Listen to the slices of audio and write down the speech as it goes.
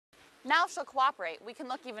Now if she'll cooperate, we can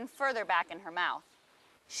look even further back in her mouth.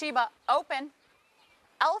 Sheba, open!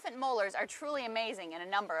 Elephant molars are truly amazing in a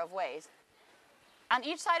number of ways. On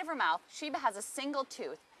each side of her mouth, Sheba has a single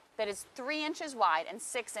tooth that is 3 inches wide and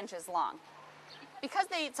 6 inches long. Because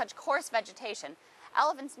they eat such coarse vegetation,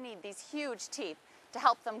 elephants need these huge teeth to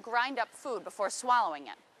help them grind up food before swallowing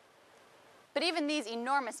it. But even these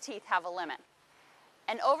enormous teeth have a limit.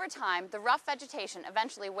 And over time, the rough vegetation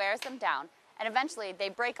eventually wears them down, and eventually they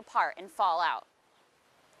break apart and fall out.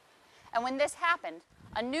 And when this happened,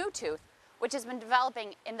 a new tooth, which has been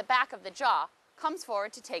developing in the back of the jaw, comes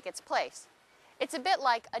forward to take its place. It's a bit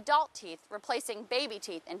like adult teeth replacing baby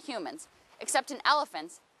teeth in humans, except in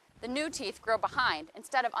elephants, the new teeth grow behind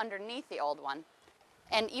instead of underneath the old one.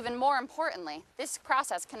 And even more importantly, this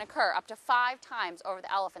process can occur up to 5 times over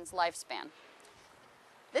the elephant's lifespan.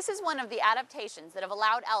 This is one of the adaptations that have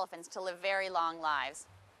allowed elephants to live very long lives.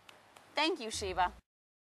 Thank you, Sheba.